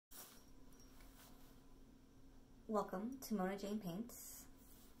Welcome to Mona Jane Paints.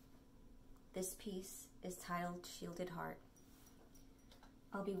 This piece is titled Shielded Heart.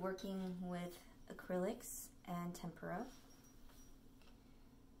 I'll be working with acrylics and tempera.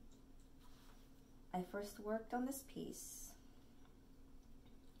 I first worked on this piece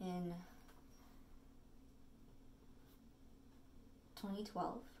in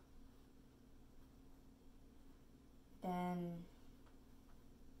 2012. Then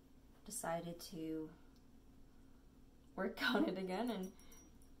decided to work on it again in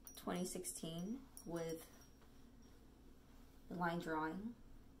 2016 with the line drawing.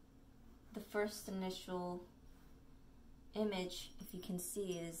 The first initial image, if you can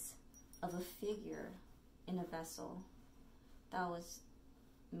see, is of a figure in a vessel. That was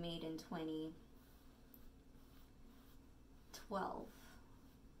made in 2012.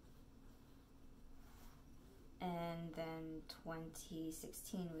 And then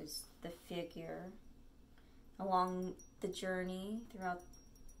 2016 was the figure. Along the journey throughout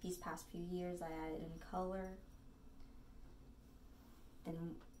these past few years, I added in color,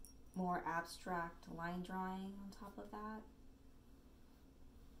 then more abstract line drawing on top of that.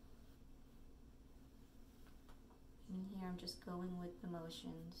 And here I'm just going with the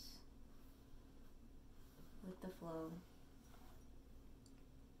motions, with the flow.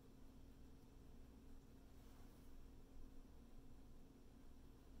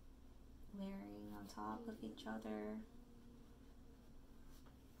 Layering on top of each other.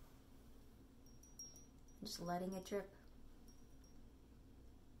 Just letting it drip.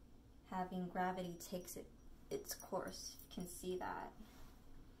 Having gravity takes its course. You can see that.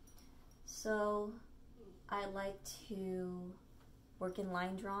 So I like to work in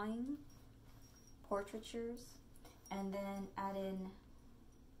line drawing, portraitures, and then add in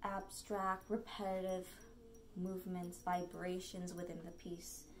abstract, repetitive movements, vibrations within the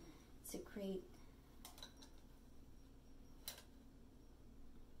piece to create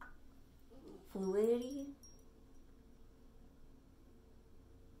fluidity.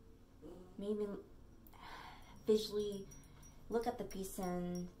 Maybe visually look at the piece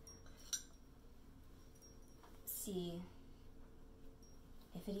and see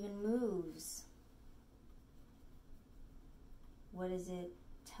if it even moves. What is it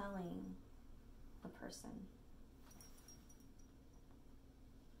telling the person?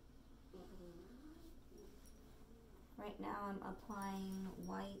 Right now I'm applying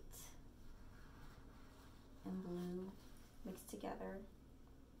white and blue mixed together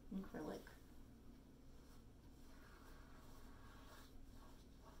in acrylic.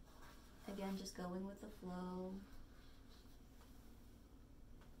 Again, just going with the flow.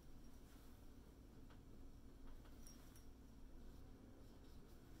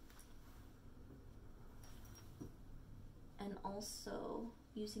 And also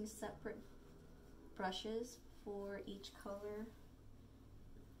using separate brushes for each color.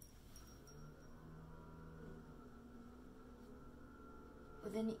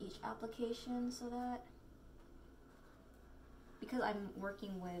 Within each application, so that, because I'm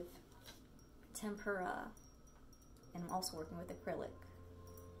working with tempera and I'm also working with acrylic,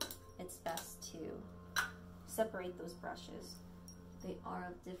 it's best to separate those brushes. They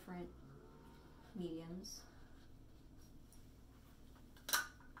are of different mediums.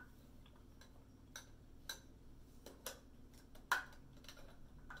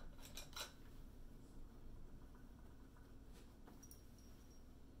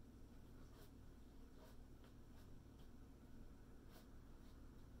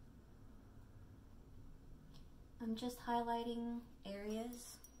 I'm just highlighting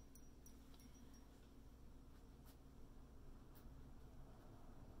areas.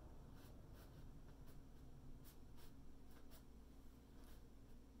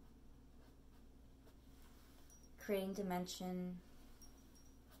 Creating dimension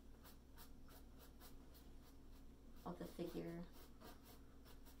of the figure.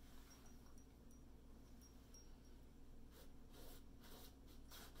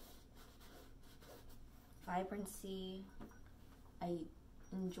 Vibrancy. I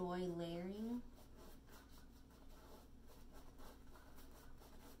enjoy layering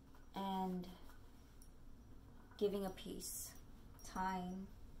and giving a piece time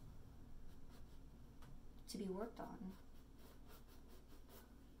to be worked on,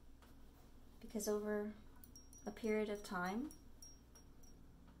 because over a period of time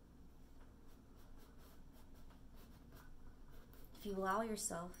if you allow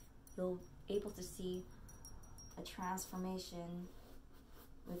yourself, you'll be able to see a transformation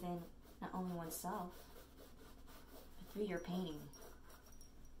within not only oneself, but through your painting.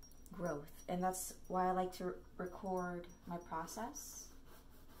 Growth. And that's why I like to record my process.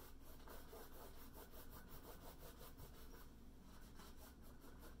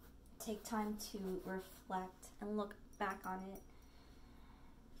 take time to reflect and look back on it.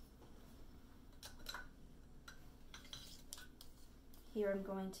 Here I'm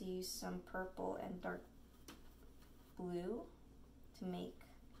going to use some purple and dark blue to make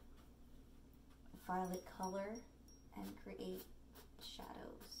a violet color and create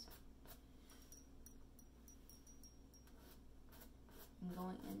shadows. I'm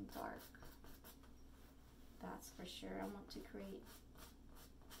going in dark. That's for sure. I want to create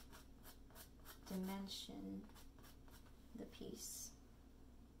dimension the piece.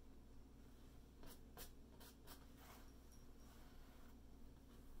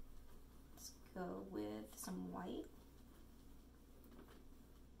 Let's go with some white.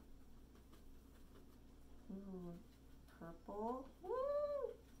 Ooh, purple. Woo!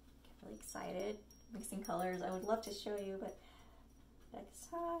 Get really excited. Mixing colors. I would love to show you, but next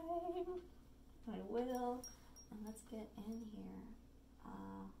time I will. And let's get in here.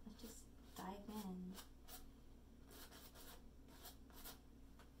 Let's just dive in.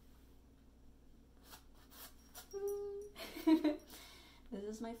 This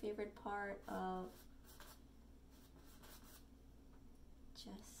is my favorite part of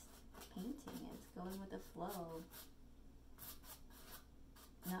just painting. It's going with the flow.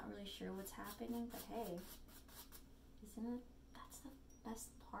 Not really sure what's happening, but hey, isn't it? That's the best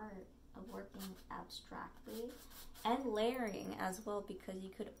part of working abstractly and layering as well, because you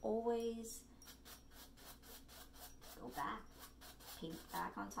could always go back, paint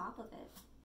back on top of it.